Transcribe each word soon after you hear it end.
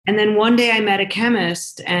And then one day I met a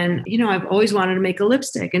chemist and, I've always wanted to make a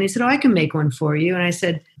lipstick. And he said, oh, I can make one for you. And I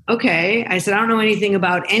said, okay. I said, I don't know anything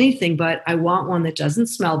about anything, but I want one that doesn't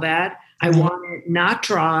smell bad. I want it not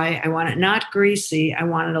dry. I want it not greasy. I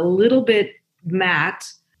want it a little bit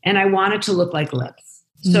matte. And I want it to look like lips.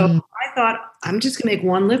 So I thought, I'm just going to make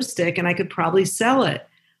one lipstick and I could probably sell it.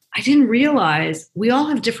 I didn't realize we all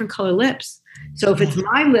have different color lips. So if it's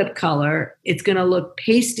my lip color, it's going to look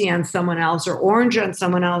pasty on someone else or orange on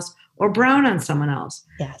someone else or brown on someone else.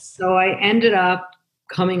 Yes. So I ended up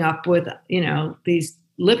coming up with, these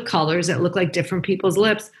lip colors that look like different people's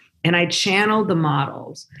lips. And I channeled the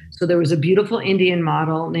models. So there was a beautiful Indian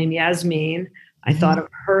model named Yasmin. I thought of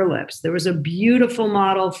her lips. There was a beautiful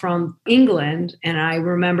model from England, and I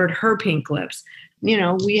remembered her pink lips.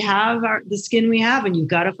 We have the skin we have, and you've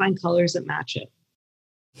got to find colors that match it.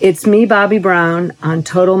 It's me, Bobbi Brown, on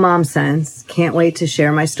Total Mom Sense. Can't wait to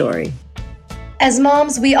share my story. As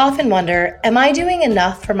moms, we often wonder, am I doing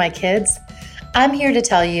enough for my kids? I'm here to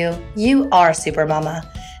tell you, you are super mama.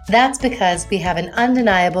 That's because we have an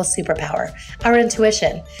undeniable superpower, our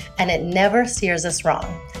intuition, and it never steers us wrong.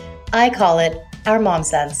 I call it our mom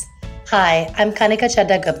sense. Hi, I'm Kanika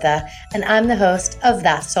Chadda Gupta, and I'm the host of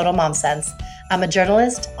That's Total Mom Sense. I'm a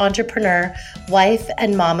journalist, entrepreneur, wife,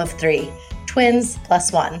 and mom of 3. Twins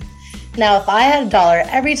plus 1. Now, if I had $1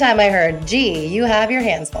 every time I heard, gee, you have your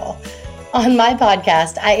hands full. On my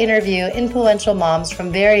podcast, I interview influential moms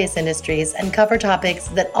from various industries and cover topics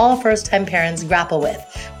that all first-time parents grapple with,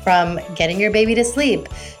 from getting your baby to sleep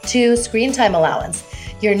to screen time allowance,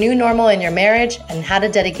 your new normal in your marriage, and how to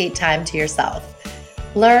dedicate time to yourself.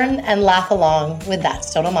 Learn and laugh along with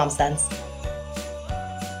That's Total Mom Sense.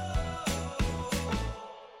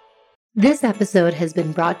 This episode has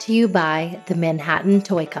been brought to you by the Manhattan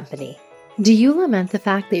Toy Company. Do you lament the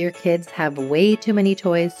fact that your kids have way too many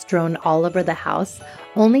toys strewn all over the house,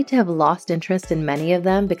 only to have lost interest in many of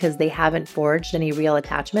them because they haven't forged any real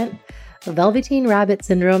attachment? Velveteen Rabbit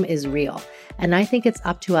syndrome is real, and I think it's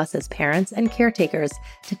up to us as parents and caretakers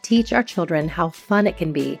to teach our children how fun it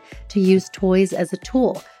can be to use toys as a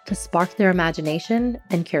tool to spark their imagination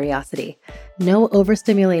and curiosity. No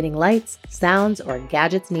overstimulating lights, sounds, or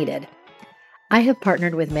gadgets needed. I have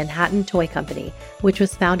partnered with Manhattan Toy Company, which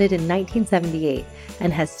was founded in 1978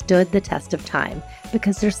 and has stood the test of time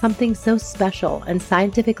because there's something so special and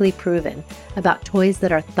scientifically proven about toys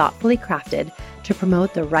that are thoughtfully crafted to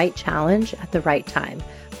promote the right challenge at the right time,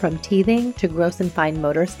 from teething to gross and fine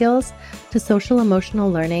motor skills to social emotional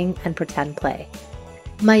learning and pretend play.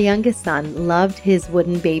 My youngest son loved his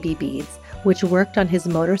wooden baby beads, which worked on his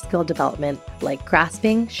motor skill development like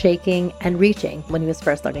grasping, shaking, and reaching when he was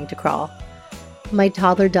first learning to crawl. My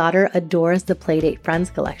toddler daughter adores the Playdate Friends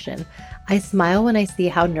collection. I smile when I see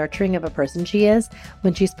how nurturing of a person she is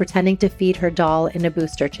when she's pretending to feed her doll in a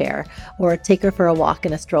booster chair or take her for a walk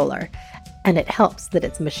in a stroller. And it helps that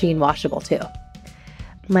it's machine washable too.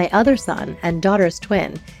 My other son and daughter's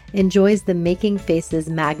twin enjoys the Making Faces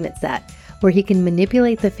magnet set, where he can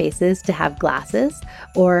manipulate the faces to have glasses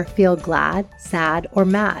or feel glad, sad, or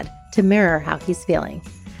mad to mirror how he's feeling.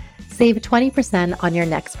 Save 20% on your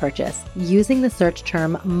next purchase using the search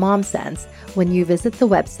term MomSense when you visit the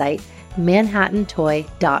website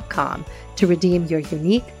manhattantoy.com to redeem your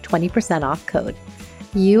unique 20% off code.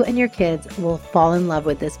 You and your kids will fall in love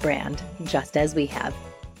with this brand, just as we have.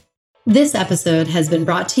 This episode has been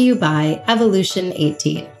brought to you by Evolution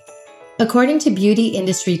 18. According to beauty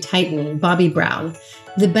industry titan Bobbi Brown,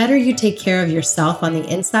 the better you take care of yourself on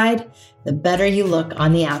the inside, the better you look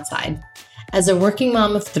on the outside. As a working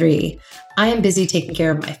mom of 3, I am busy taking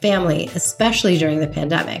care of my family, especially during the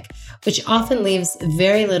pandemic, which often leaves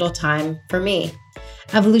very little time for me.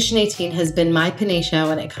 Evolution 18 has been my panacea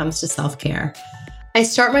when it comes to self-care. I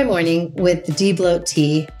start my morning with the D-Bloat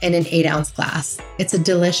tea in an 8-ounce glass. It's a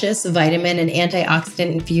delicious vitamin and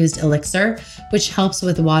antioxidant-infused elixir, which helps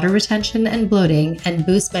with water retention and bloating and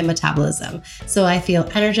boosts my metabolism, so I feel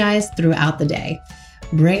energized throughout the day.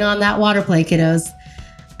 Bring on that water play, kiddos.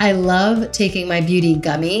 I love taking my Beauty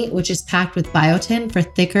Gummy, which is packed with biotin for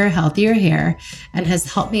thicker, healthier hair and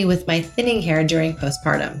has helped me with my thinning hair during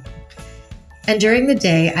postpartum. And during the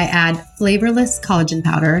day, I add flavorless collagen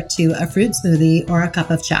powder to a fruit smoothie or a cup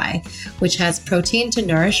of chai, which has protein to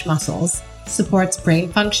nourish muscles, supports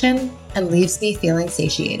brain function, and leaves me feeling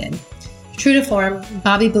satiated. True to form,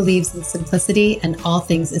 Bobbi believes in simplicity and all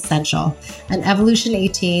things essential, and Evolution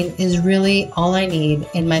 18 is really all I need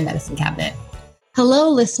in my medicine cabinet. Hello,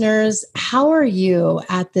 listeners. How are you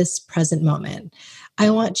at this present moment? I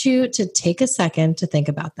want you to take a second to think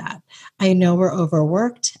about that. I know we're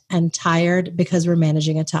overworked and tired because we're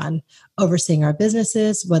managing a ton, overseeing our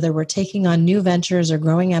businesses, whether we're taking on new ventures or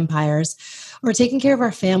growing empires, or taking care of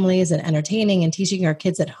our families and entertaining and teaching our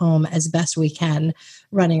kids at home as best we can,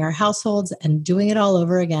 running our households and doing it all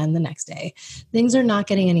over again the next day. Things are not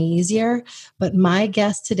getting any easier, but my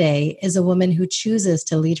guest today is a woman who chooses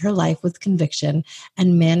to lead her life with conviction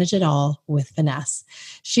and manage it all with finesse.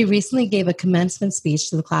 She recently gave a commencement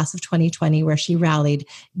speech to the class of 2020 where she rallied,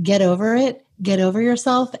 "Get over it, get over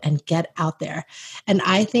yourself, and get out there." And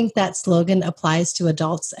I think that slogan applies to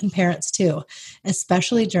adults and parents too,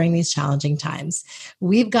 especially during these challenging times.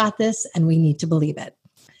 We've got this and we need to believe it.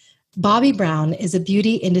 Bobbi Brown is a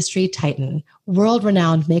beauty industry titan,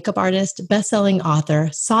 world-renowned makeup artist, best-selling author,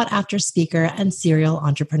 sought-after speaker, and serial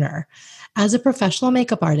entrepreneur. As a professional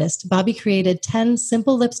makeup artist, Bobbi created 10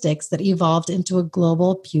 simple lipsticks that evolved into a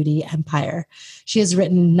global beauty empire. She has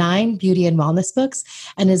written 9 beauty and wellness books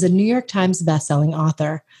and is a New York Times best-selling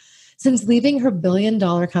author. Since leaving her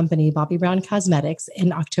billion-dollar company, Bobbi Brown Cosmetics,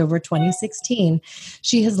 in October 2016,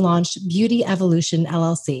 she has launched Beauty Evolution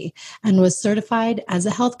LLC and was certified as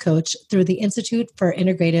a health coach through the Institute for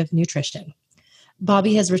Integrative Nutrition.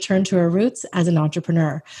 Bobbi has returned to her roots as an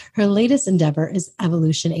entrepreneur. Her latest endeavor is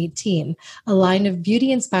Evolution 18, a line of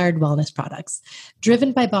beauty-inspired wellness products.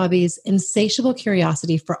 Driven by Bobbi's insatiable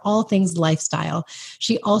curiosity for all things lifestyle,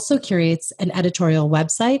 she also curates an editorial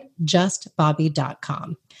website,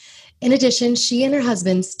 justbobbi.com. In addition, she and her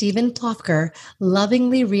husband, Stephen Plofker,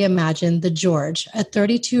 lovingly reimagined The George, a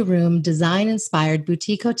 32-room design-inspired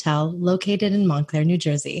boutique hotel located in Montclair, New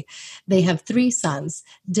Jersey. They have 3 sons,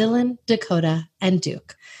 Dylan, Dakota, and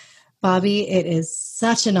Duke. Bobbi, it is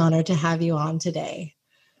such an honor to have you on today.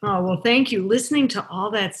 Oh, well, thank you. Listening to all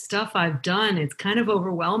that stuff I've done, it's kind of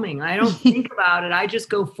overwhelming. I don't think about it. I just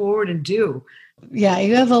go forward and do. Yeah,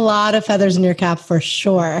 you have a lot of feathers in your cap for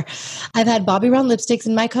sure. I've had Bobbi Brown lipsticks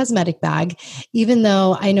in my cosmetic bag, even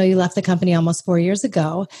though I know you left the company almost 4 years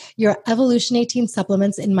ago. Your Evolution 18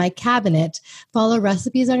 supplements in my cabinet, follow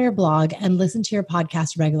recipes on your blog, and listen to your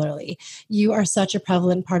podcast regularly. You are such a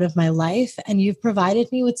prevalent part of my life, and you've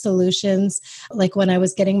provided me with solutions like when I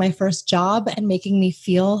was getting my first job and making me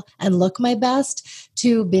feel and look my best,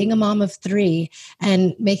 to being a mom of 3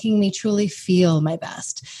 and making me truly feel my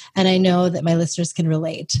best. And I know that my listeners can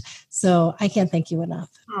relate. So I can't thank you enough.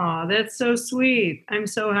 Oh, that's so sweet. I'm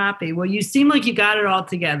so happy. Well, you seem like you got it all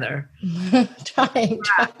together. Trying.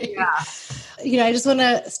 Yeah. I just want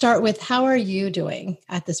to start with, how are you doing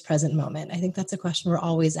at this present moment? I think that's a question we're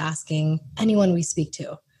always asking anyone we speak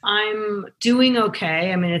to. I'm doing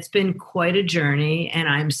okay. I mean, it's been quite a journey, and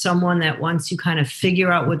I'm someone that once you kind of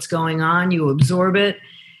figure out what's going on, you absorb it.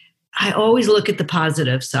 I always look at the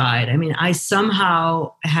positive side. I mean, I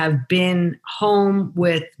somehow have been home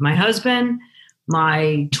with my husband,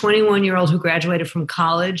 my 21-year-old who graduated from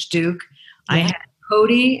college, Duke. Yeah. I had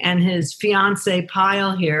Cody and his fiance,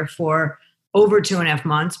 Pyle, here for over 2.5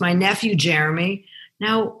 months. My nephew, Jeremy.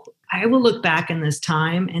 Now, I will look back in this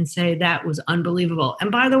time and say that was unbelievable. And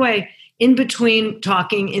by the way, in between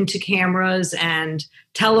talking into cameras and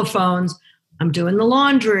telephones, I'm doing the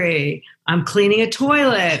laundry, I'm cleaning a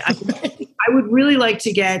toilet. I would really like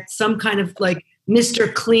to get some kind of like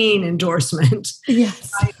Mr. Clean endorsement. Yes.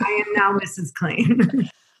 I am now Mrs. Clean.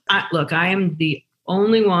 Look, I am the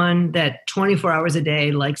only one that 24 hours a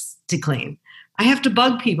day likes to clean. I have to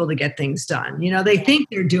bug people to get things done. They think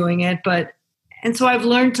they're doing it, and so I've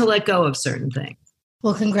learned to let go of certain things.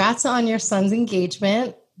 Well, congrats on your son's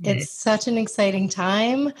engagement. It's such an exciting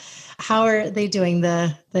time. How are they doing,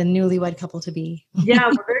 the newlywed couple to be? Yeah,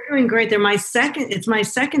 well, they're doing great. It's my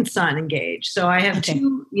second son engaged. So I have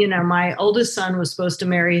 2, my oldest son was supposed to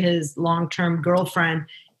marry his long-term girlfriend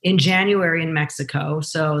in January in Mexico.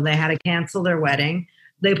 So they had to cancel their wedding.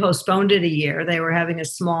 They postponed it a year. They were having a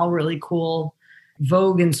small, really cool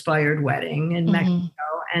Vogue-inspired wedding in Mexico.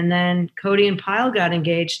 And then Cody and Pyle got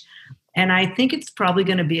engaged. And I think it's probably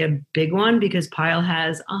going to be a big one because Pyle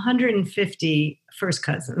has 150 first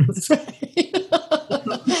cousins.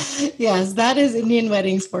 Yes, that is Indian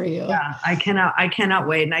weddings for you. Yeah, I cannot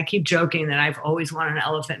wait. And I keep joking that I've always wanted an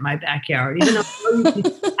elephant in my backyard, even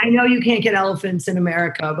though I know you can't get elephants in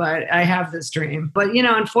America, but I have this dream. But,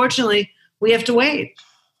 unfortunately, we have to wait.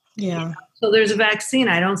 Yeah. So there's a vaccine.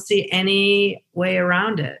 I don't see any way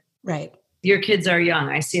around it. Right. Your kids are young.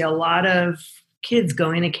 I see a lot of kids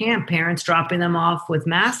going to camp, parents dropping them off with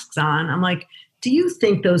masks on. I'm like, do you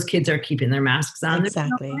think those kids are keeping their masks on?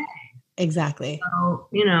 Exactly. Exactly. So,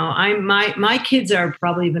 my kids are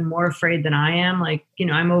probably even more afraid than I am. Like,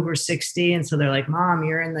 I'm over 60. And so they're like, Mom,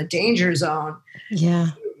 you're in the danger zone. Yeah.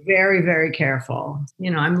 very, very careful.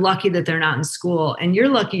 I'm lucky that they're not in school, and you're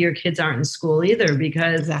lucky your kids aren't in school either,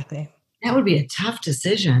 because Exactly. that would be a tough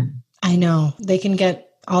decision. I know. They can get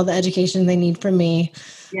all the education they need from me,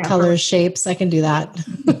 Yeah, colors, shapes. I can do that.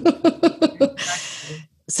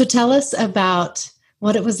 So tell us about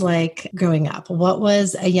what it was like growing up. What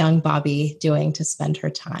was a young Bobbi doing to spend her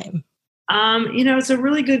time? It's a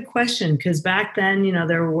really good question, because back then,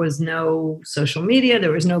 there was no social media,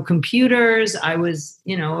 there was no computers. I was,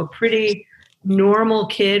 a pretty normal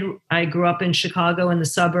kid. I grew up in Chicago in the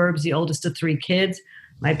suburbs, the oldest of three kids.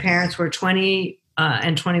 My parents were 20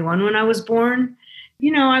 and 21 when I was born.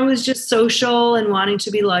 I was just social and wanting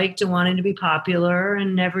to be liked and wanting to be popular,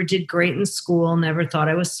 and never did great in school, never thought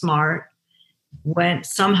I was smart.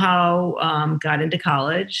 Got into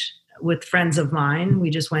college with friends of mine. We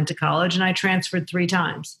just went to college, and I transferred 3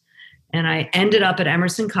 times. And I ended up at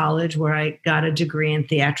Emerson College, where I got a degree in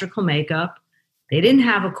theatrical makeup. They didn't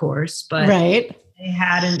have a course, but Right. they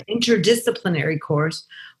had an interdisciplinary course,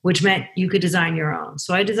 which meant you could design your own.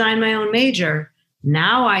 So I designed my own major.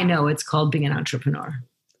 Now I know it's called being an entrepreneur.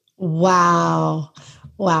 Wow.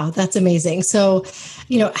 Wow. That's amazing. So,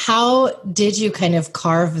 how did you kind of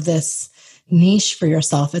carve this niche for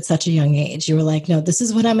yourself at such a young age? You were like, no, this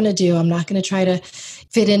is what I'm going to do. I'm not going to try to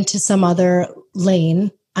fit into some other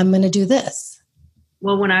lane. I'm going to do this.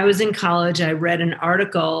 Well, when I was in college, I read an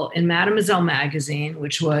article in Mademoiselle magazine,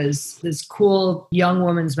 which was this cool young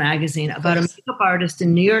woman's magazine, about a makeup artist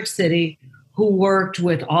in New York City who worked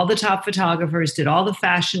with all the top photographers, did all the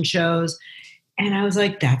fashion shows. And I was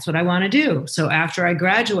like, that's what I want to do. So after I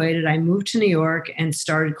graduated, I moved to New York and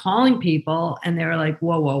started calling people. And they were like,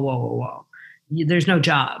 whoa, whoa, whoa, whoa, whoa. There's no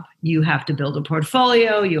job. You have to build a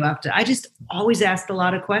portfolio. I just always asked a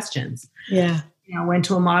lot of questions. Yeah. I went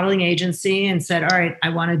to a modeling agency and said, all right, I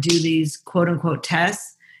want to do these quote unquote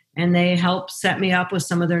tests. And they helped set me up with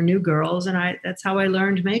some of their new girls. And that's how I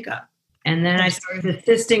learned makeup. And then I started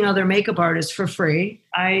assisting other makeup artists for free.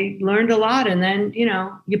 I learned a lot. And then,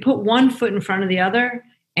 you put one foot in front of the other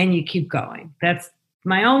and you keep going. That's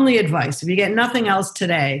my only advice. If you get nothing else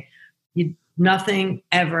today, nothing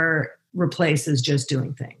ever replaces just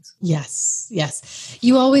doing things. Yes. Yes.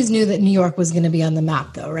 You always knew that New York was going to be on the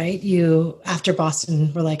map though, right? You, after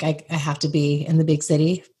Boston, were like, I have to be in the big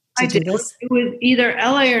city to do this. It was either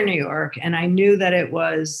LA or New York. And I knew that it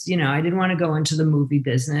was, I didn't want to go into the movie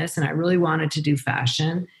business, and I really wanted to do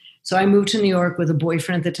fashion. So I moved to New York with a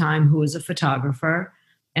boyfriend at the time who was a photographer,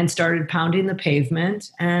 and started pounding the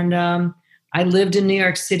pavement. And I lived in New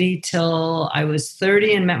York City till I was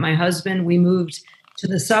 30 and met my husband. We moved to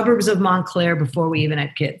the suburbs of Montclair before we even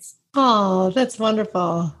had kids. Oh, that's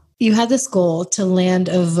wonderful. You had this goal to land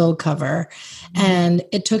a Vogue cover, and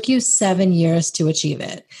it took you 7 years to achieve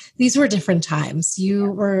it. These were different times.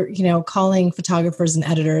 You were, calling photographers and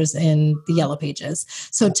editors in the yellow pages.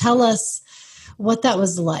 So tell us what that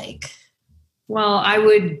was like. Well, I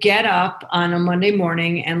would get up on a Monday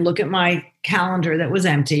morning and look at my calendar that was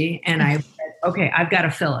empty, and I said, okay, I've got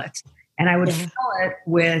to fill it. And I would fill it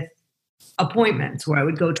with appointments where I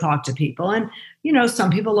would go talk to people. And, some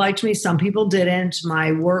people liked me, some people didn't.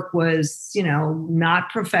 My work was, not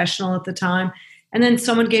professional at the time. And then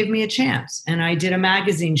someone gave me a chance, and I did a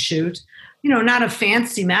magazine shoot, not a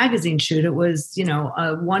fancy magazine shoot. It was,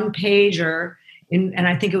 a one pager and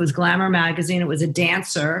I think it was Glamour magazine. It was a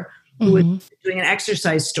dancer who was doing an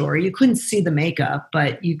exercise story. You couldn't see the makeup,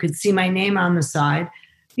 but you could see my name on the side.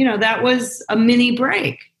 That was a mini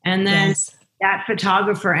break. And then that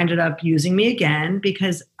photographer ended up using me again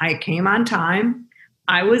because I came on time.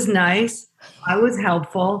 I was nice. I was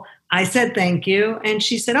helpful. I said, thank you. And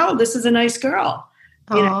she said, oh, this is a nice girl.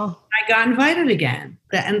 I got invited again.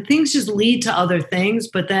 And things just lead to other things.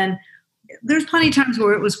 But then there's plenty of times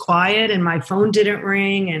where it was quiet and my phone didn't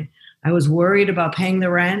ring and I was worried about paying the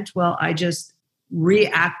rent. Well, I just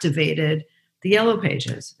reactivated the yellow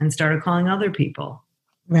pages and started calling other people.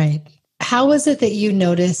 Right. How was it that you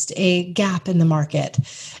noticed a gap in the market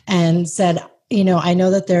and said, I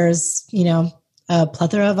know that there's, a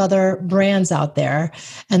plethora of other brands out there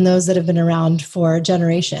and those that have been around for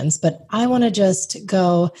generations, but I want to just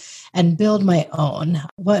go and build my own.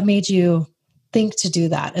 What made you think to do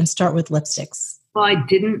that and start with lipsticks? Well, I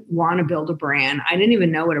didn't want to build a brand. I didn't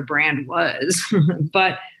even know what a brand was,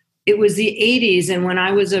 but it was the 80s. And when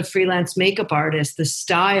I was a freelance makeup artist, the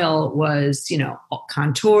style was,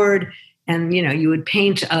 contoured. And, you would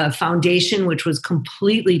paint a foundation, which was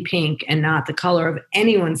completely pink and not the color of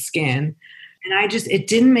anyone's skin. And it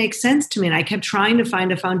didn't make sense to me. And I kept trying to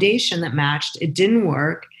find a foundation that matched. It didn't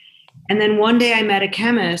work. And then one day I met a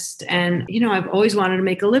chemist and, I've always wanted to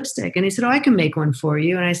make a lipstick. And he said, oh, I can make one for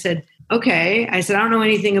you. And I said, okay. I said, I don't know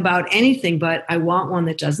anything about anything, but I want one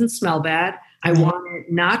that doesn't smell bad. I want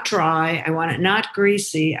it not dry. I want it not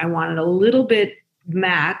greasy. I want it a little bit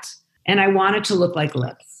matte, and I want it to look like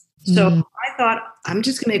lips. So I thought, I'm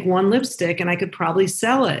just going to make one lipstick and I could probably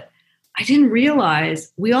sell it. I didn't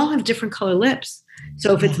realize we all have different color lips.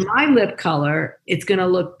 So if it's my lip color, it's going to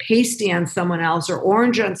look pasty on someone else, or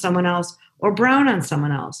orange on someone else, or brown on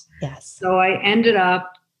someone else. Yes. So I ended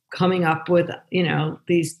up coming up with,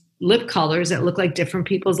 these lip colors that look like different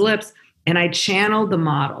people's lips. And I channeled the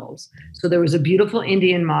models. So there was a beautiful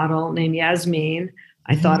Indian model named Yasmin.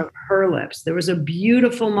 I thought of her lips. There was a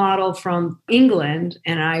beautiful model from England,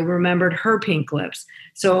 and I remembered her pink lips.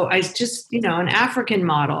 So I just, an African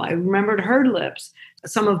model, I remembered her lips.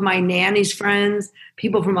 Some of my nanny's friends,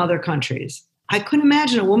 people from other countries. I couldn't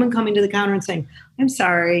imagine a woman coming to the counter and saying, I'm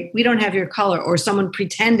sorry, we don't have your color, or someone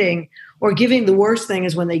pretending, or giving. The worst thing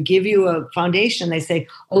is when they give you a foundation, they say,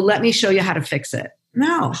 oh, let me show you how to fix it.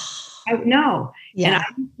 No. No. Yeah. And I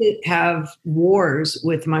used to have wars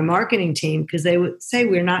with my marketing team because they would say,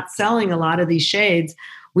 we're not selling a lot of these shades.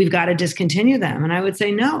 We've got to discontinue them. And I would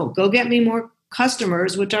say, no, go get me more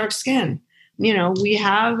customers with dark skin. We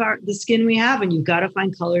have the skin we have, and you've got to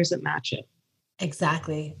find colors that match it.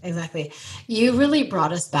 Exactly. You really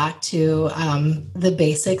brought us back to the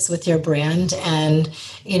basics with your brand, and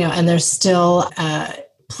there's still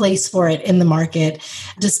place for it in the market,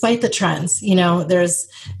 despite the trends. There's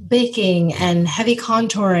baking and heavy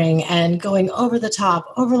contouring and going over the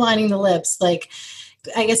top, overlining the lips. Like,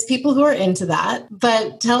 I guess people who are into that.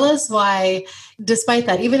 But tell us why, despite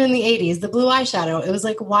that, even in the 80s, the blue eyeshadow, it was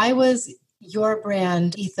like, why was your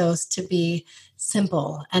brand ethos to be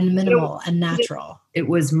simple and minimal and natural? It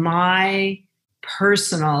was my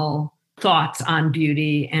personal thoughts on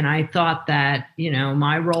beauty. And I thought that,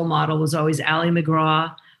 my role model was always Ally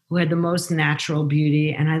McGraw, who had the most natural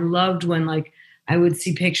beauty. And I loved when I would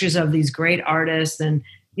see pictures of these great artists, and,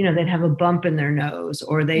 they'd have a bump in their nose,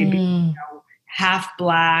 or they'd be half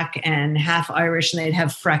black and half Irish, and they'd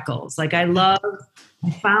have freckles. I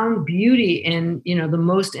found beauty in, the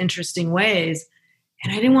most interesting ways.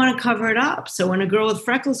 And I didn't want to cover it up. So when a girl with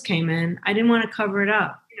freckles came in, I didn't want to cover it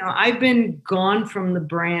up. I've been gone from the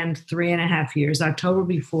brand 3.5 years. October will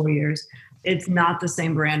be 4 years. It's not the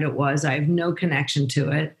same brand it was. I have no connection to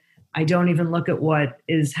it. I don't even look at what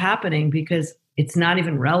is happening because it's not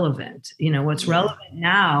even relevant. What's relevant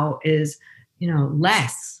now is,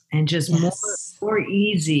 less and just more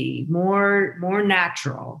easy, more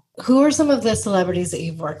natural. Who are some of the celebrities that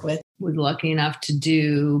you've worked with? Was lucky enough to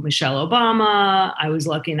do Michelle Obama. I was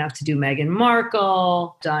lucky enough to do Meghan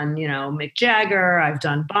Markle, done, Mick Jagger. I've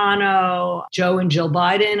done Bono, Joe and Jill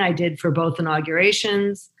Biden. I did for both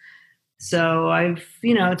inaugurations. So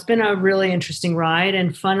it's been a really interesting ride.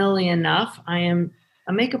 And funnily enough, I am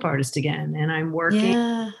a makeup artist again, and I'm working.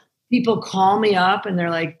 Yeah. People call me up and they're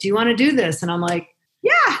like, do you want to do this? And I'm like,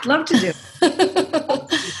 yeah, I'd love to do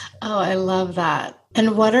it. Oh, I love that.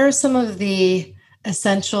 And what are some of the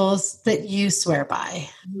essentials that you swear by?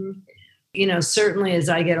 Certainly as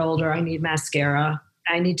I get older, I need mascara.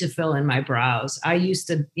 I need to fill in my brows. I used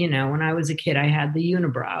to, when I was a kid, I had the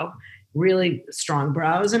unibrow, really strong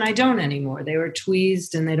brows, and I don't anymore. They were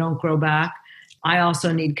tweezed and they don't grow back. I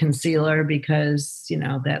also need concealer because,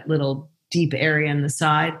 that little deep area in the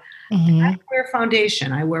side. I wear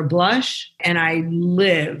foundation. I wear blush, and I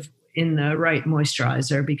live in the right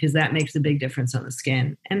moisturizer because that makes a big difference on the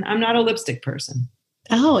skin. And I'm not a lipstick person.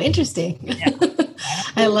 Oh, interesting. Yeah.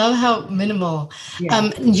 I love how minimal.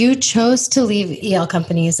 Yeah. You chose to leave EL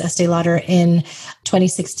Companies, Estee Lauder, in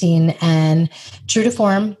 2016, and true to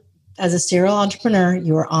form, as a serial entrepreneur,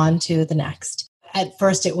 you were on to the next. At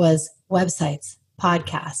first, it was websites,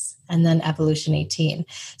 podcasts, and then Evolution 18.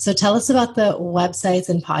 So tell us about the websites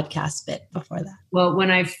and podcast bit before that. Well,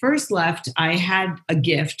 when I first left, I had a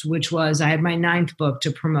gift, which was I had my 9th book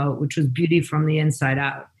to promote, which was Beauty from the Inside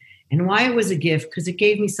Out. And why it was a gift? Because it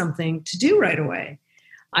gave me something to do right away.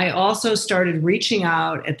 I also started reaching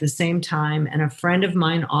out at the same time, and a friend of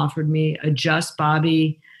mine offered me a Just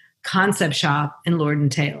Bobbi concept shop in Lord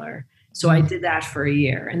 & Taylor. So I did that for a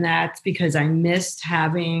year. And that's because I missed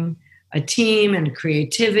having a team and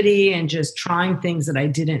creativity and just trying things that I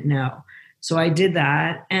didn't know. So I did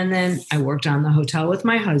that. And then I worked on the hotel with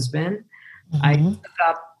my husband. I took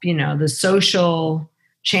up, the social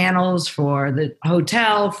channels for the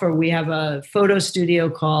hotel. We have a photo studio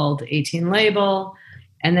called 18 Label.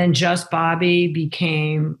 And then Just Bobbi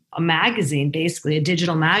became a magazine, basically a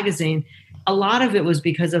digital magazine. A lot of it was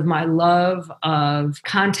because of my love of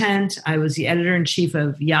content. I was the editor-in-chief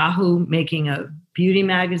of Yahoo, making a beauty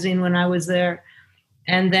magazine when I was there.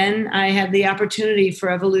 And then I had the opportunity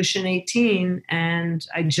for Evolution 18 and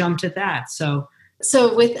I jumped at that. So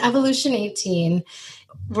with Evolution 18,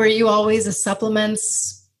 were you always a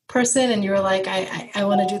supplements person and you were like, I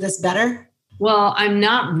want to do this better? Well, I'm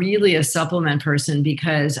not really a supplement person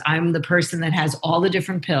because I'm the person that has all the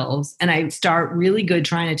different pills and I start really good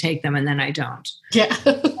trying to take them and then I don't. Yeah.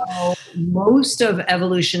 So most of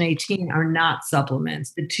Evolution 18 are not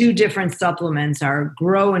supplements. The two different supplements are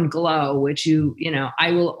Grow and Glow, which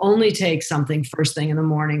I will only take something first thing in the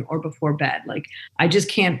morning or before bed. Like I just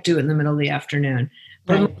can't do it in the middle of the afternoon.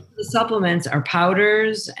 But Right. the supplements are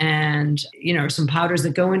powders and, some powders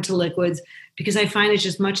that go into liquids because I find it's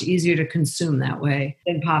just much easier to consume that way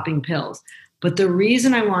than popping pills. But the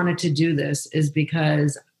reason I wanted to do this is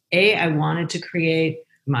because I wanted to create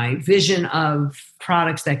my vision of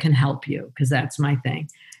products that can help you, because that's my thing.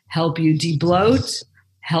 Help you debloat,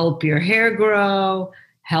 help your hair grow,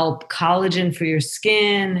 help collagen for your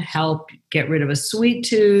skin, help get rid of a sweet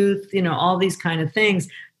tooth, all these kind of things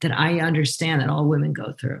that I understand that all women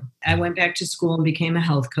go through. I went back to school and became a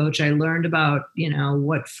health coach. I learned about,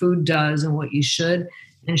 what food does and what you should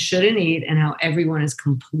and shouldn't eat and how everyone is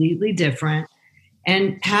completely different.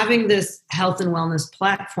 And having this health and wellness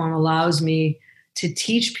platform allows me to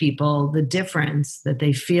teach people the difference that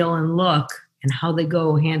they feel and look and how they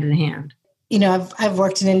go hand in hand. I've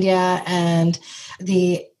worked in India and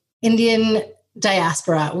the Indian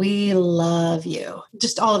diaspora, we love you,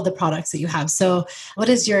 just all of the products that you have. So what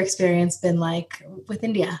has your experience been like with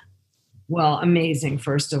India? Well, amazing,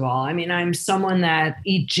 first of all. I mean, I'm someone that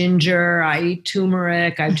eat ginger, I eat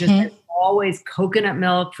turmeric, I've always coconut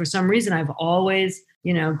milk. For some reason, I've always,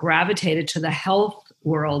 gravitated to the health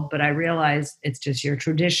world, but I realized it's just your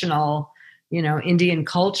traditional, Indian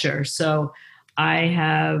culture. So I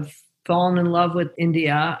have fallen in love with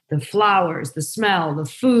India, the flowers, the smell, the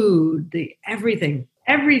food, the everything.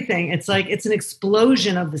 It's like, it's an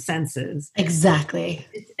explosion of the senses. Exactly.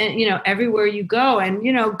 And, everywhere you go and,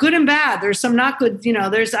 good and bad, there's some not good,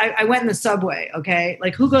 I went in the subway. Okay.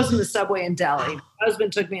 Like who goes in the subway in Delhi? My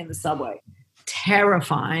husband took me in the subway.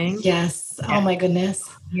 Terrifying. Yes. Oh my goodness.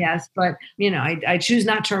 Yes. But, I choose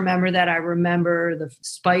not to remember that. I remember the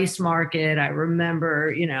spice market. I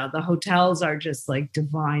remember, the hotels are just like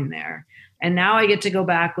divine there. And now I get to go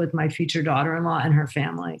back with my future daughter-in-law and her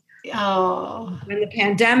family. Oh. When the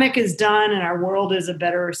pandemic is done and our world is a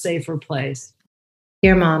better, safer place.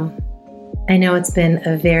 Dear Mom, I know it's been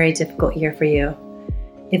a very difficult year for you.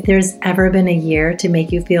 If there's ever been a year to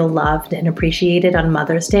make you feel loved and appreciated on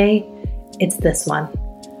Mother's Day, it's this one.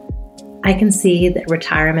 I can see that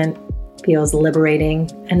retirement feels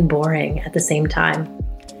liberating and boring at the same time.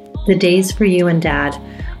 The days for you and Dad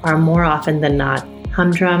are more often than not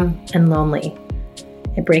humdrum and lonely.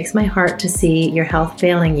 It breaks my heart to see your health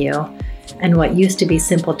failing you and what used to be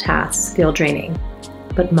simple tasks feel draining.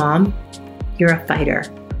 But Mom, you're a fighter.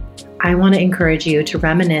 I want to encourage you to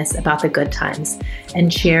reminisce about the good times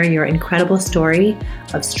and share your incredible story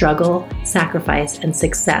of struggle, sacrifice, and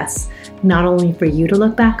success, not only for you to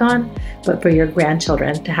look back on, but for your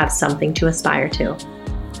grandchildren to have something to aspire to.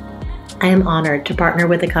 I am honored to partner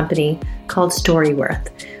with a company called Storyworth,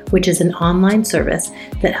 which is an online service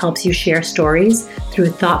that helps you share stories through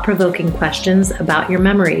thought-provoking questions about your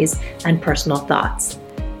memories and personal thoughts.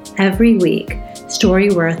 Every week,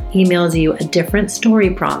 Storyworth emails you a different story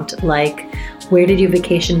prompt like, where did you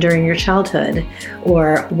vacation during your childhood?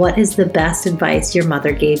 Or what is the best advice your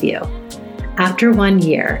mother gave you? After 1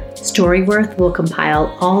 year, Storyworth will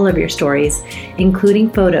compile all of your stories,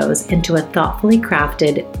 including photos, into a thoughtfully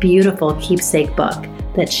crafted, beautiful keepsake book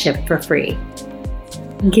that's shipped for free.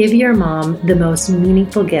 Give your mom the most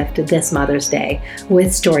meaningful gift this Mother's Day with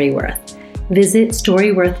Storyworth. Visit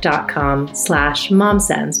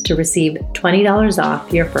storyworth.com/momsense to receive $20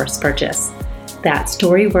 off your first purchase. That's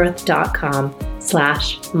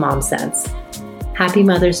storyworth.com/momsense. Happy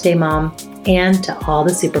Mother's Day, Mom, and to all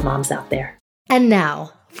the supermoms out there. And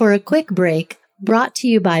now, for a quick break, brought to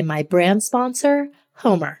you by my brand sponsor,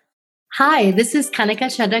 Homer. Hi, this is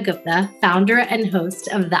Kanika Chadda-Gupta, founder and host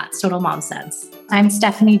of That's Total Mom Sense. I'm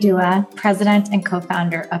Stephanie Dua, president and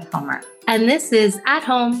co-founder of Homer. And this is At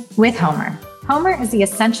Home with Homer. Homer is the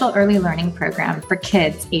essential early learning program for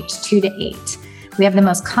kids aged 2 to 8. We have the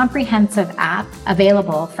most comprehensive app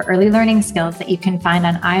available for early learning skills that you can find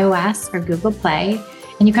on iOS or Google Play.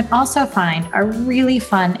 And you can also find our really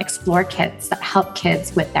fun Explore kits that help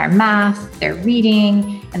kids with their math, their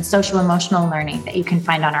reading, and social emotional learning that you can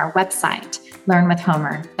find on our website,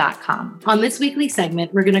 learnwithhomer.com. On this weekly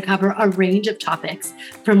segment, we're going to cover a range of topics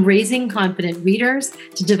from raising confident readers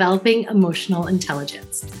to developing emotional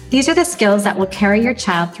intelligence. These are the skills that will carry your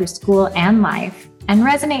child through school and life and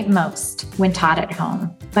resonate most when taught at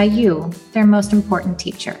home by you, their most important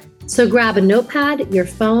teacher. So grab a notepad, your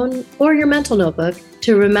phone, or your mental notebook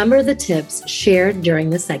to remember the tips shared during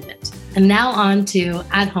this segment. And now on to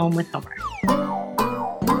At Home with Homer.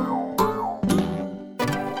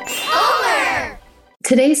 Homer!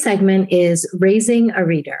 Today's segment is Raising a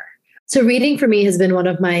Reader. So reading for me has been one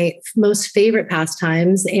of my most favorite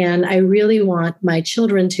pastimes, and I really want my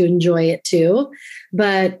children to enjoy it too.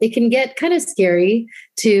 But it can get kind of scary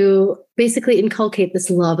to basically inculcate this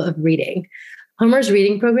love of reading. Homer's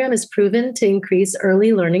reading program is proven to increase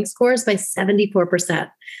early learning scores by 74%.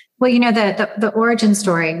 Well, the origin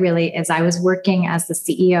story really is I was working as the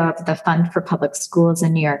CEO of the Fund for Public Schools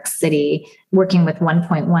in New York City, working with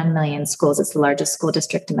 1.1 million schools. It's the largest school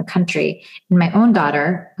district in the country. And my own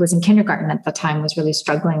daughter, who was in kindergarten at the time, was really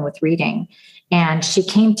struggling with reading. And she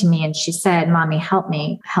came to me and she said, "Mommy, help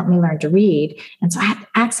me learn to read." And so I had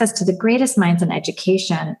access to the greatest minds in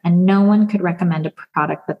education, and no one could recommend a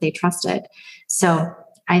product that they trusted. So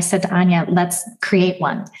I said to Anya, "Let's create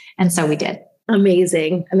one." And so we did.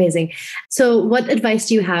 Amazing. Amazing. So what advice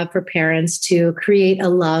do you have for parents to create a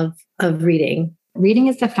love of reading? Reading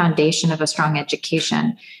is the foundation of a strong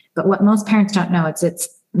education. But what most parents don't know is it's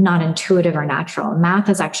not intuitive or natural. Math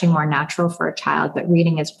is actually more natural for a child, but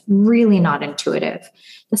reading is really not intuitive.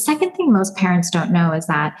 The second thing most parents don't know is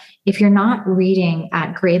that if you're not reading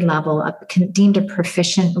at grade level, deemed a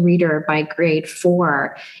proficient reader by grade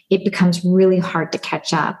 4, it becomes really hard to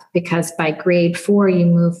catch up, because by grade 4, you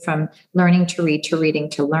move from learning to read to reading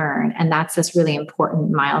to learn. And that's this really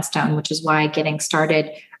important milestone, which is why getting started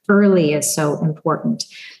early is so important.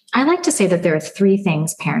 I like to say that there are 3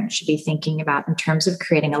 things parents should be thinking about in terms of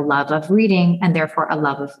creating a love of reading and therefore a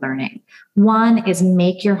love of learning. 1 is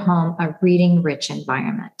make your home a reading-rich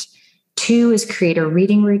environment. 2 is create a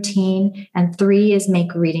reading routine. And 3 is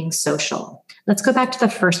make reading social. Let's go back to the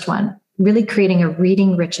first one, really creating a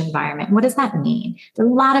reading-rich environment. What does that mean? There are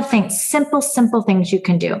a lot of things, simple things you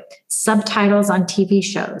can do. Subtitles on TV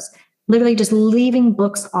shows. Literally just leaving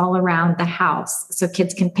books all around the house so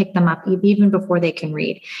kids can pick them up even before they can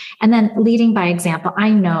read. And then leading by example. I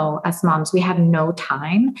know us moms, we have no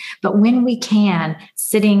time, but when we can,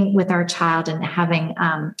 sitting with our child and having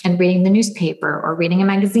and reading the newspaper or reading a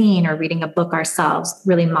magazine or reading a book ourselves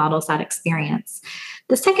really models that experience.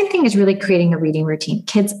 The second thing is really creating a reading routine.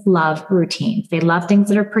 Kids love routines. They love things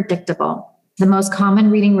that are predictable. The most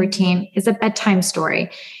common reading routine is a bedtime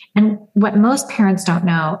story. And what most parents don't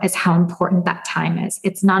know is how important that time is.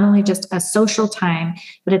 It's not only just a social time,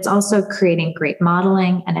 but it's also creating great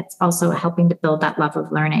modeling, and it's also helping to build that love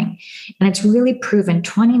of learning. And it's really proven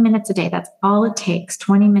 20 minutes a day, that's all it takes.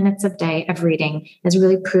 20 minutes a day of reading is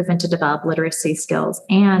really proven to develop literacy skills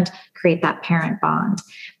and create that parent bond.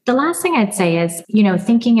 The last thing I'd say is,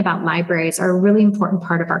 thinking about libraries are a really important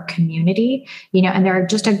part of our community, and they're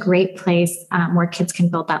just a great place where kids can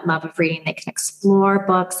build that love of reading. They can explore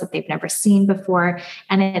books that they've never seen before.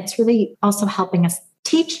 And it's really also helping us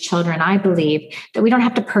teach children, I believe, that we don't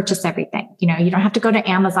have to purchase everything. You don't have to go to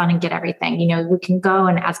Amazon and get everything. We can go,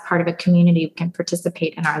 and as part of a community, we can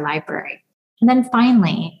participate in our library. And then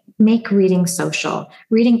finally, make reading social.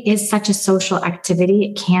 Reading is such a social activity.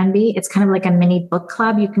 It can be. It's kind of like a mini book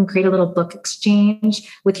club. You can create a little book exchange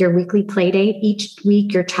with your weekly play date. Each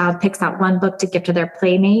week, your child picks out one book to give to their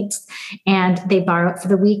playmates, and they borrow it for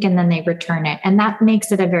the week, and then they return it. And that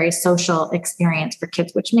makes it a very social experience for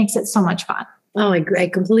kids, which makes it so much fun. Oh, I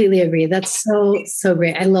completely agree. That's so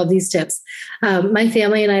great. I love these tips. My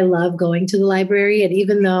family and I love going to the library. And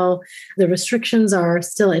even though the restrictions are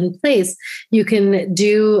still in place, you can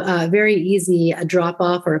do very easy a drop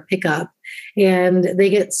off or a pickup. And they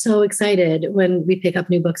get so excited when we pick up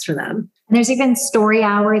new books for them. And there's even story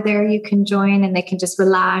hour there you can join, and they can just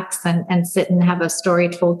relax and sit and have a story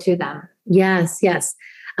told to them. Yes.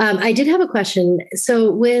 I did have a question. So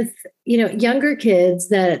with, younger kids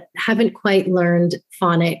that haven't quite learned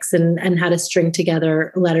phonics and how to string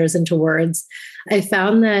together letters into words, I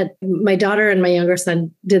found that my daughter and my younger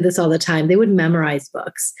son did this all the time. They would memorize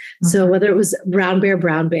books. Mm-hmm. So whether it was Brown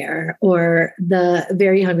Bear, or The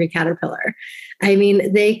Very Hungry Caterpillar,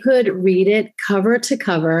 they could read it cover to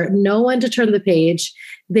cover, know when to turn the page.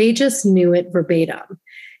 They just knew it verbatim.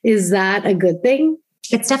 Is that a good thing?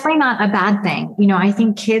 It's definitely not a bad thing. I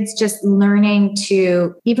think kids just learning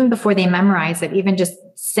to, even before they memorize it, even just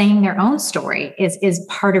saying their own story is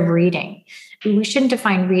part of reading. we shouldn't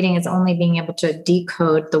define reading as only being able to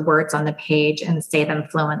decode the words on the page and say them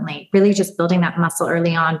fluently. Really just building that muscle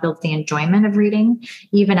early on, build the enjoyment of reading,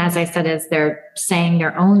 even as I said, as they're saying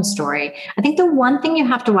their own story. I think the one thing you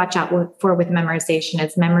have to watch out for with memorization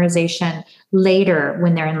is memorization later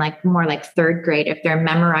when they're in more like third grade. If they're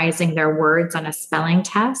memorizing their words on a spelling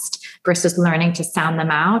test versus learning to sound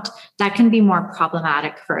them out, that can be more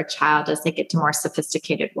problematic for a child as they get to more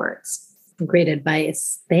sophisticated words. Great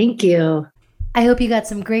advice. Thank you. I hope you got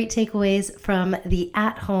some great takeaways from the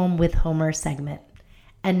At Home with Homer segment.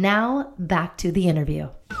 And now back to the interview.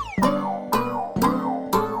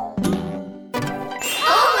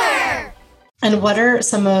 Homer! And what are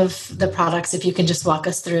some of the products, if you can just walk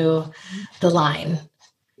us through the line?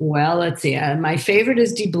 Well, let's see. My favorite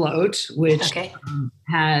is Debloat, which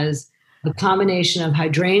has a combination of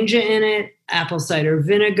hydrangea in it, apple cider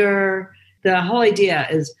vinegar. The whole idea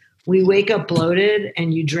is we wake up bloated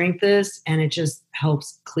and you drink this and it just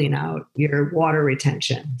helps clean out your water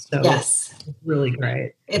retention. So yes, it's really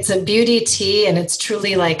great. It's a beauty tea and it's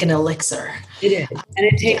truly like an elixir. It is. And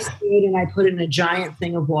it tastes good. And I put it in a giant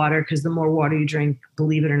thing of water because the more water you drink,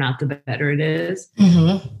 believe it or not, the better it is.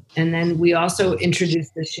 Mm-hmm. And then we also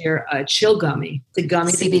introduced this year a chill gummy. The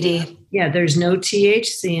gummy CBD. Yeah, there's no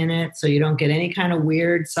THC in it, so you don't get any kind of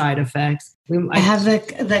weird side effects. I have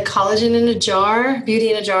the collagen in a jar,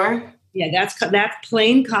 beauty in a jar. Yeah, that's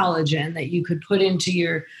plain collagen that you could put into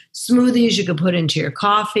your smoothies. You could put into your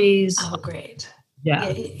coffees. Oh, great. Yeah.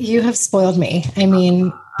 You have spoiled me. I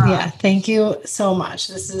mean, thank you so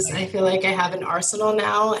much. I feel like I have an arsenal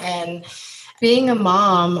now. And being a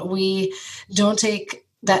mom, we don't take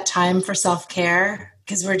that time for self-care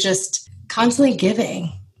because we're just constantly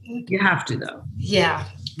giving. You have to, though. Yeah.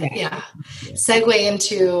 Segue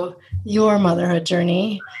into your motherhood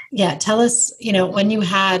journey. Yeah. Tell us, when you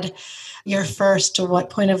had your first, to what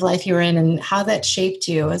point of life you were in and how that shaped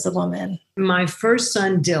you as a woman. My first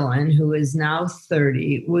son, Dylan, who is now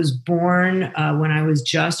 30, was born when I was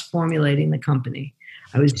just formulating the company.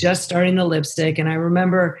 I was just starting the lipstick. And I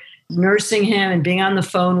remember nursing him and being on the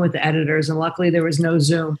phone with the editors. And luckily there was no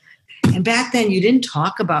Zoom. And back then you didn't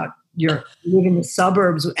talk about you live in the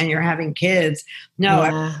suburbs and you're having kids. No,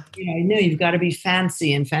 I know you've got to be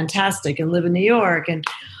fancy and fantastic and live in New York. And,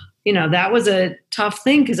 that was a tough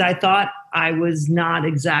thing because I thought I was not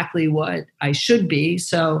exactly what I should be.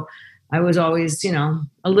 So I was always,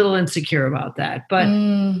 a little insecure about that. But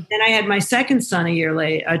then I had my second son 2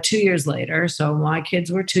 years later. So my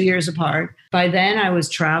kids were 2 years apart. By then I was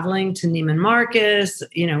traveling to Neiman Marcus.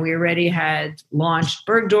 We already had launched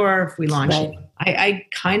Bergdorf. We launched. Right. I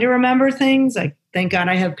kind of remember things. Thank God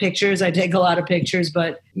I have pictures. I take a lot of pictures,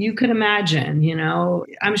 but you could imagine,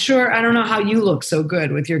 I'm sure, I don't know how you look so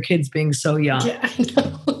good with your kids being so young. Yeah, I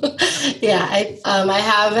know. Yeah, I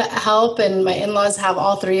have help and my in-laws have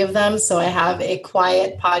all three of them. So I have a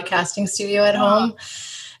quiet podcasting studio at home.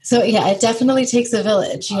 So yeah, it definitely takes a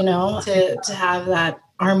village, to have that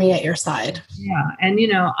army at your side. Yeah. And,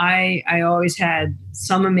 I always had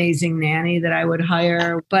some amazing nanny that I would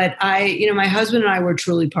hire, but my husband and I were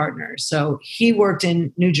truly partners. So he worked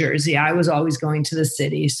in New Jersey. I was always going to the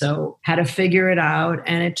city. So had to figure it out.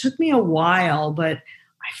 And it took me a while, but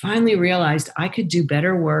I finally realized I could do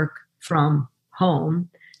better work from home.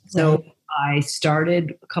 So right. I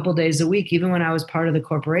started a couple days a week, even when I was part of the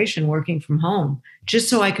corporation, working from home, just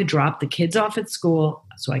so I could drop the kids off at school,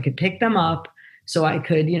 so I could pick them up, so I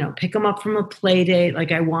could, pick them up from a play date.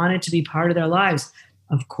 Like I wanted to be part of their lives.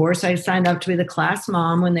 Of course, I signed up to be the class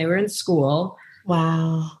mom when they were in school.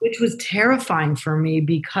 Wow. Which was terrifying for me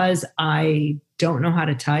because I don't know how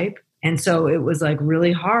to type. And so it was like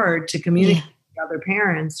really hard to communicate with other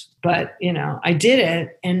parents. But, I did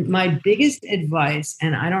it. And my biggest advice,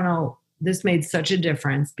 and I don't know, this made such a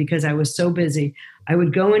difference because I was so busy. I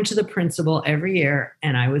would go into the principal every year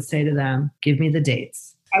and I would say to them, give me the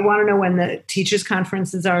dates. I want to know when the teachers'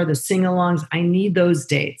 conferences are, the sing-alongs. I need those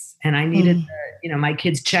dates. And I needed, my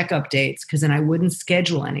kids' checkup dates because then I wouldn't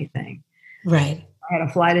schedule anything. Right. I had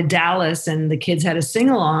to fly to Dallas and the kids had a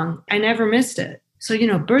sing-along. I never missed it. So,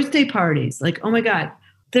 birthday parties, like, oh my God,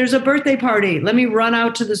 there's a birthday party. Let me run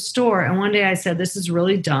out to the store. And one day I said, this is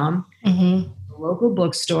really dumb. Mm-hmm. A local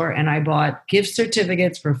bookstore. And I bought gift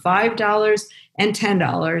certificates for $5 and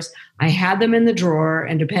 $10. I had them in the drawer.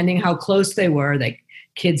 And depending how close they were,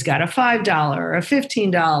 kids got a $5 or a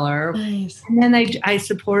 $15. Nice. And then I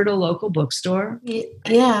supported a local bookstore.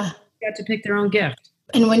 Yeah. Got to pick their own gift.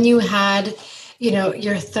 And when you had,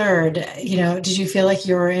 your third, did you feel like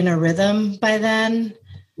you were in a rhythm by then?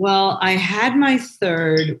 Well, I had my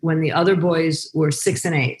third when the other boys were 6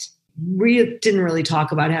 and 8. We didn't really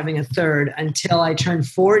talk about having a third until I turned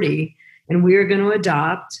 40 and we were going to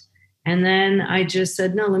adopt. And then I just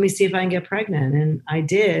said, no, let me see if I can get pregnant. And I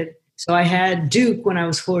did. So I had Duke when I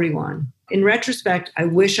was 41. In retrospect, I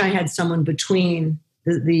wish I had someone between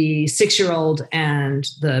the 6-year-old and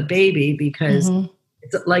the baby, because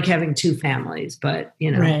it's like having two families, but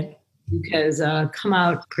right. Because come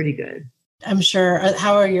out pretty good. I'm sure.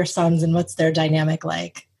 How are your sons and what's their dynamic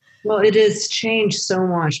like? Well, it has changed so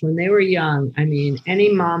much. When they were young, I mean, any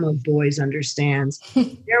mom of boys understands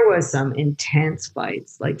there was some intense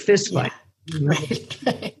fights, like fist fights. Yeah.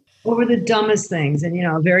 Right. Over the dumbest things. And,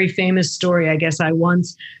 a very famous story, I guess I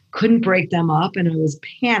once couldn't break them up and I was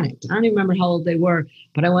panicked. I don't even remember how old they were,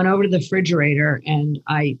 but I went over to the refrigerator and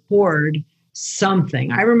I poured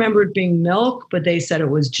something. I remember it being milk, but they said it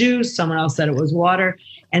was juice. Someone else said it was water.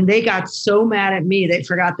 And they got so mad at me, they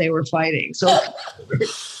forgot they were fighting. So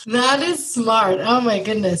that is smart. Oh my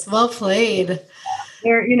goodness. Well played.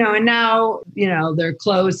 They're, and now, they're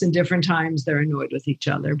close and different times they're annoyed with each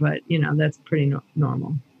other, but that's pretty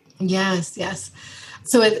normal. Yes.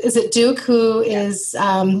 So is it Duke who is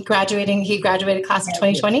graduating? He graduated class of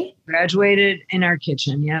 2020? Graduated in our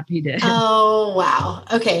kitchen. Yep, he did. Oh, wow.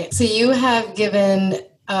 Okay. So you have given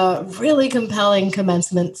a really compelling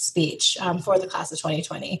commencement speech for the class of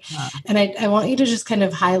 2020. Wow. And I want you to just kind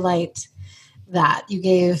of highlight that. You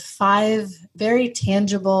gave 5 very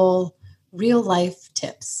tangible, real life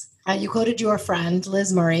tips. You quoted your friend,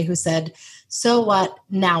 Liz Murray, who said, "So what?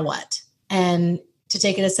 Now what?" And to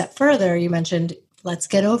take it a step further, you mentioned, let's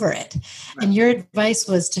get over it. Right. And your advice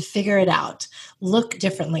was to figure it out, look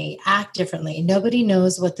differently, act differently. Nobody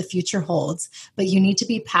knows what the future holds, but you need to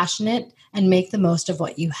be passionate and make the most of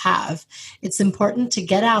what you have. It's important to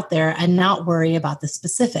get out there and not worry about the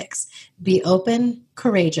specifics. Be open,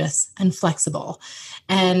 courageous, and flexible.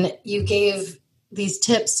 And you gave these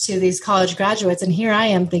tips to these college graduates. And here I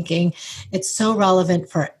am thinking it's so relevant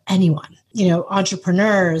for anyone,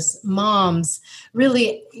 entrepreneurs, moms,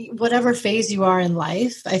 really whatever phase you are in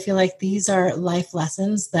life. I feel like these are life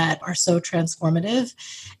lessons that are so transformative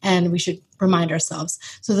and we should remind ourselves.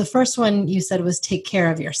 So the first one you said was take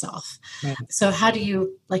care of yourself. Right. So how do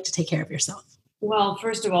you like to take care of yourself? Well,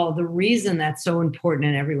 first of all, the reason that's so important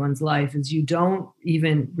in everyone's life is you don't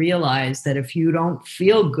even realize that if you don't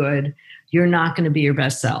feel good, you're not going to be your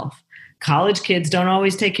best self. College kids don't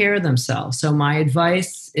always take care of themselves. So my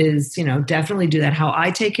advice is, definitely do that. How I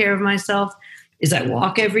take care of myself is I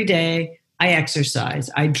walk every day, I exercise,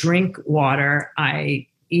 I drink water, I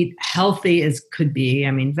eat healthy as could be.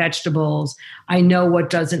 I mean, vegetables. I know what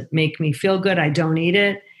doesn't make me feel good. I don't eat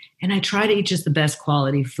it. And I try to eat just the best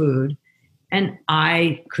quality food. And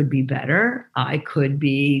I could be better. I could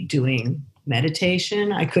be doing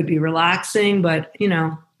meditation. I could be relaxing, but,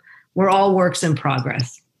 we're all works in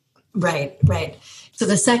progress. Right. So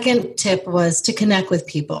the second tip was to connect with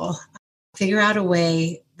people. Figure out a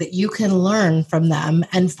way that you can learn from them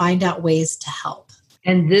and find out ways to help.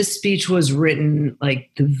 And this speech was written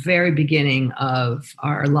like the very beginning of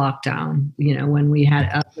our lockdown, when we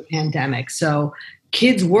had the pandemic. So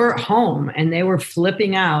kids were home and they were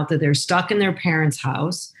flipping out that they're stuck in their parents'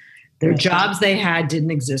 house. Their jobs they had didn't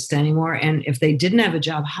exist anymore. And if they didn't have a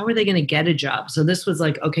job, how are they going to get a job? So this was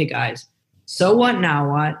like, okay, guys, so what, now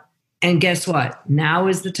what? And guess what? Now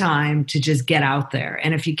is the time to just get out there.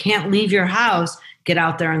 And if you can't leave your house, get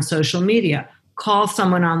out there on social media, call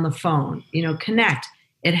someone on the phone, connect.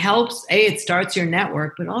 It helps. It starts your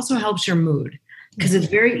network, but also helps your mood because it's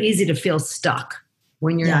very easy to feel stuck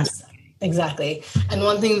when you're not. Exactly. And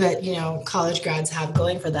one thing that, college grads have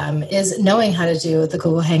going for them is knowing how to do the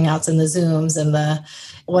Google Hangouts and the Zooms and the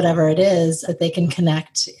whatever it is that they can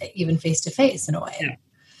connect even face to face in a way. Yeah.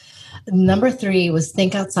 Number 3 was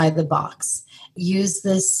think outside the box. Use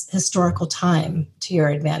this historical time to your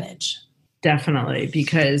advantage. Definitely,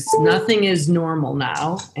 because nothing is normal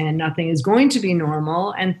now and nothing is going to be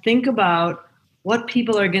normal. And think about what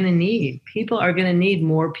people are going to need. People are going to need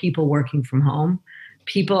more people working from home.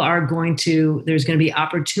 There's going to be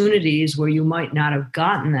opportunities where you might not have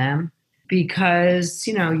gotten them because,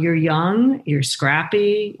 you're young, you're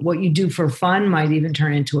scrappy. What you do for fun might even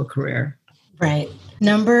turn into a career. Right.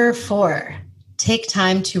 Number 4, take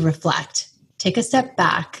time to reflect. Take a step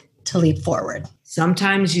back to leap forward.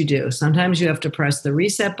 Sometimes you do. Sometimes you have to press the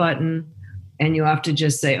reset button and you have to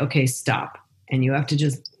just say, okay, stop. And you have to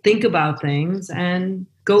just think about things and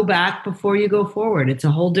go back before you go forward. It's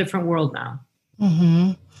a whole different world now.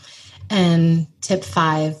 Mm-hmm. And tip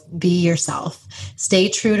 5, be yourself. Stay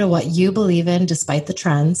true to what you believe in despite the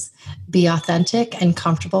trends. Be authentic and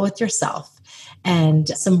comfortable with yourself. And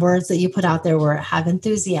some words that you put out there were have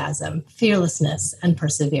enthusiasm, fearlessness, and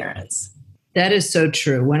perseverance. That is so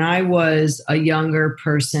true. When I was a younger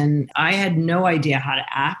person, I had no idea how to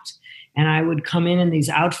act. And I would come in these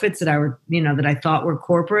outfits that that I thought were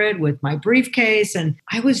corporate with my briefcase. And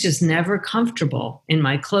I was just never comfortable in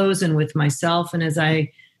my clothes and with myself. And as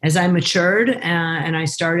I matured and I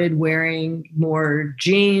started wearing more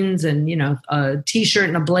jeans and, a t-shirt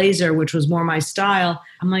and a blazer, which was more my style,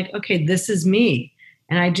 I'm like, okay, this is me.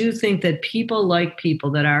 And I do think that people like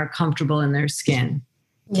people that are comfortable in their skin.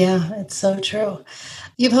 Yeah, it's so true.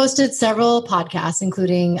 You've hosted several podcasts,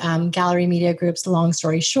 including Gallery Media Group's Long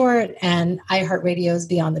Story Short and iHeartRadio's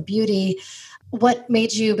Beyond the Beauty. What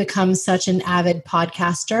made you become such an avid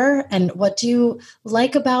podcaster? And what do you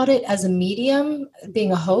like about it as a medium,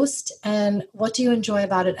 being a host? And what do you enjoy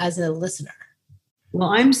about it as a listener? Well,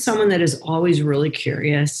 I'm someone that is always really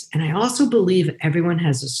curious. And I also believe everyone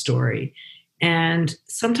has a story. And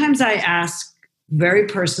sometimes I ask very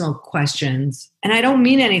personal questions. And I don't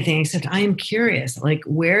mean anything except I am curious. Like,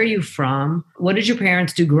 where are you from? What did your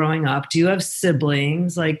parents do growing up? Do you have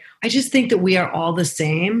siblings? Like, I just think that we are all the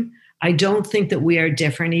same. I don't think that we are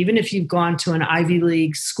different. Even if you've gone to an Ivy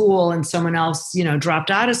League school and someone else,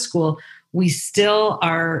 dropped out of school, we still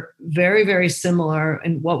are very, very similar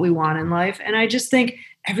in what we want in life. And I just think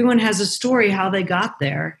everyone has a story how they got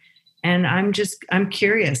there. And I'm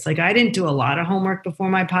curious. Like, I didn't do a lot of homework before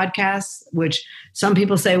my podcast, which some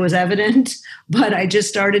people say was evident, but I just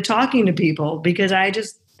started talking to people because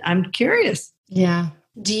I'm curious. Yeah.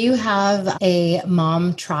 Do you have a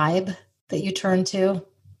mom tribe that you turn to?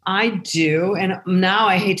 I do. And now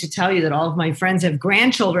I hate to tell you that all of my friends have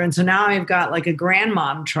grandchildren. So now I've got like a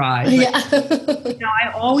grandmom tribe. Yeah.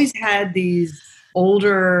 I always had these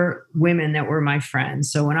older women that were my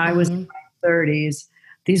friends. So when I was in my 30s,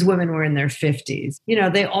 these women were in their 50s.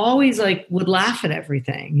 They always would laugh at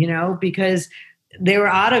everything, because they were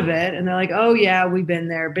out of it. And they're like, oh yeah, we've been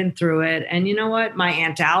there, been through it. And you know what? My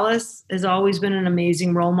Aunt Alice has always been an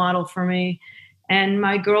amazing role model for me. And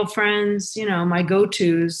my girlfriends, my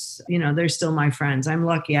go-tos, they're still my friends. I'm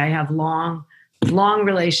lucky. I have long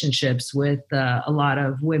relationships with a lot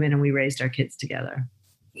of women, and we raised our kids together.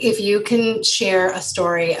 If you can share a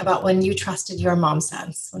story about when you trusted your mom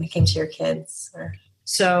sense when it came to your kids.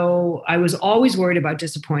 So I was always worried about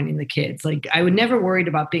disappointing the kids. Like, I would never worried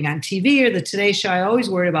about being on TV or the Today Show. I always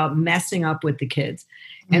worried about messing up with the kids.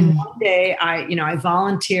 And one day I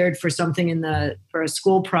volunteered for something for a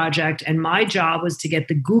school project, and my job was to get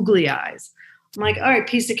the googly eyes. I'm like, all right,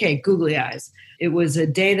 piece of cake, googly eyes. It was a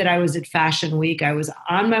day that I was at Fashion Week. I was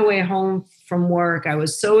on my way home from work. I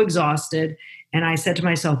was so exhausted. And I said to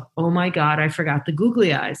myself, oh my God, I forgot the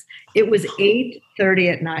googly eyes. It was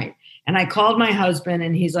 8:30 at night. And I called my husband,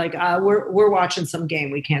 and he's like, we're watching some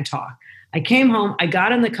game. We can't talk. I came home. I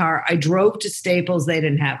got in the car. I drove to Staples. They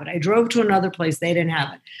didn't have it. I drove to another place. They didn't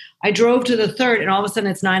have it. I drove to the third, and all of a sudden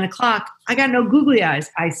it's 9:00. I got no googly eyes.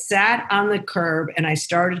 I sat on the curb and I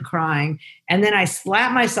started crying. And then I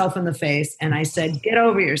slapped myself in the face and I said, get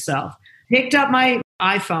over yourself. Picked up my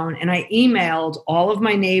iPhone and I emailed all of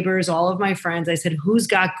my neighbors, all of my friends. I said, who's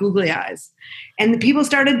got googly eyes? And the people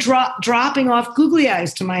started dropping off googly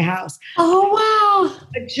eyes to my house. Oh, wow.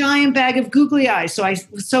 A giant bag of googly eyes. So I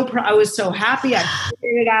was so happy. I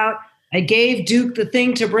figured it out. I gave Duke the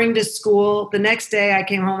thing to bring to school. The next day I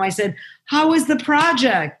came home. I said, how was the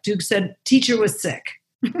project? Duke said, teacher was sick.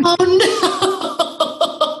 Oh, no.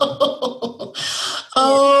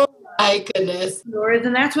 Oh, my goodness.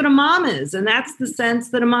 And that's what a mom is. And that's the sense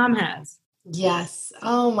that a mom has. Yes.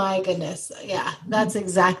 Oh, my goodness. Yeah, that's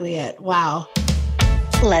exactly it. Wow.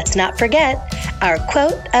 Let's not forget our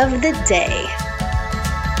quote of the day.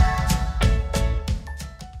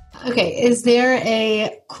 Okay. Is there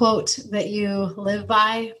a quote that you live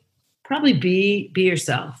by? Probably be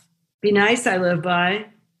yourself. Be nice, I live by.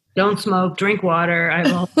 Don't smoke, drink water.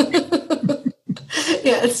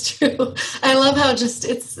 Yeah, it's true. I love how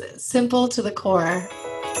it's simple to the core.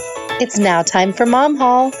 It's now time for Mom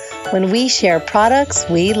Haul, when we share products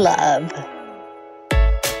we love.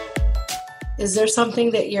 Is there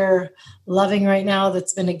something that you're loving right now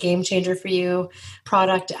that's been a game changer for you?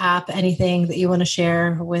 Product, app, anything that you want to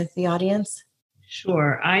share with the audience?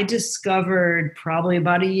 Sure. I discovered probably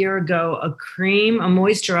about a year ago a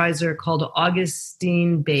moisturizer called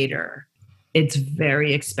Augustine Bader. It's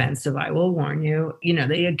very expensive, I will warn you.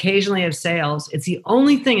 They occasionally have sales. It's the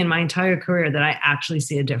only thing in my entire career that I actually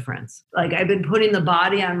see a difference. Like, I've been putting the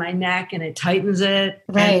body on my neck and it tightens it.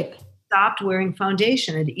 Right. Stopped wearing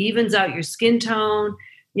foundation. It evens out your skin tone.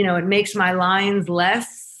 It makes my lines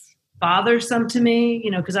less bothersome to me,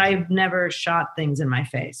 because I've never shot things in my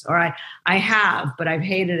face, or I have, but I've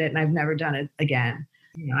hated it and I've never done it again.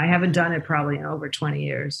 I haven't done it probably in over 20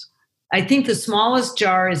 years. I think the smallest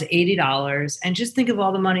jar is $80. And just think of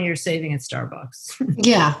all the money you're saving at Starbucks.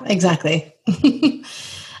 Yeah, exactly.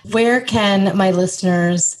 Where can my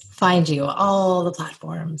listeners find you? All the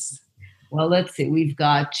platforms. Well, let's see. We've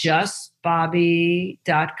got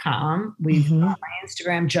justbobbi.com. We've got my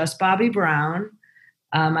Instagram, Just Bobbi Brown.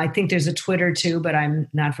 I think there's a Twitter too, but I'm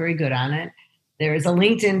not very good on it. There is a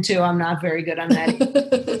LinkedIn too. I'm not very good on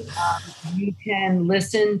that. You can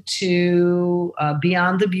listen to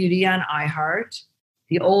Beyond the Beauty on iHeart.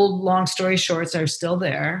 The old long story shorts are still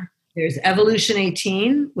there. There's Evolution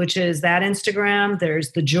 18, which is that Instagram.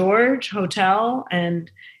 There's the George Hotel. And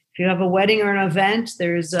if you have a wedding or an event,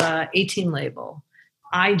 there's 18 label.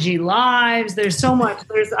 IG Lives. There's so much.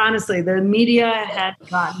 There's honestly, the media has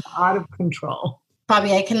gotten out of control.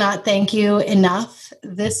 Bobbi, I cannot thank you enough.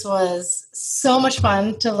 This was so much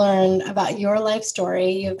fun to learn about your life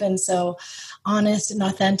story. You've been so honest and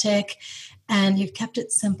authentic, and you've kept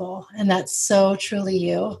it simple. And that's so truly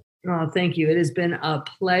you. Oh, thank you. It has been a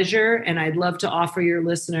pleasure. And I'd love to offer your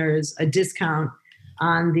listeners a discount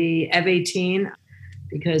on the F18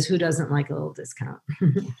 because who doesn't like a little discount?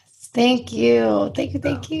 Yes. Thank you. Thank you.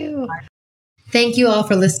 Thank you. Thank you all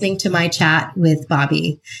for listening to my chat with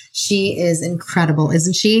Bobbi. She is incredible,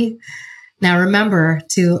 isn't she? Now remember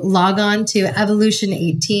to log on to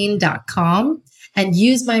evolution18.com and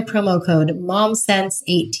use my promo code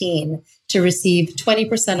MomSense18 to receive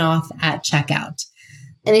 20% off at checkout.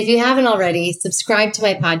 And if you haven't already, subscribe to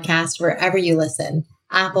my podcast wherever you listen.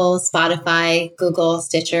 Apple, Spotify, Google,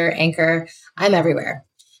 Stitcher, Anchor. I'm everywhere.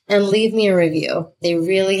 And leave me a review. They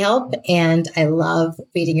really help, and I love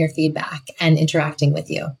reading your feedback and interacting with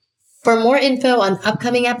you. For more info on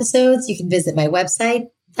upcoming episodes, you can visit my website,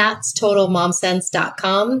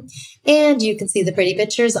 that'stotalmomsense.com, and you can see the pretty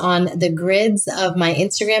pictures on the grids of my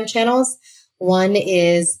Instagram channels. One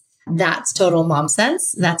is That's Total Mom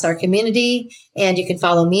Sense. That's our community, and you can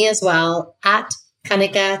follow me as well at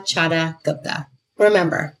Kanika Chada Gupta.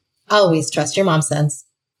 Remember, always trust your mom sense.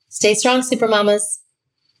 Stay strong, super mamas.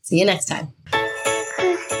 See you next time.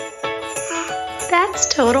 That's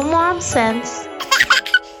Total Mom Sense.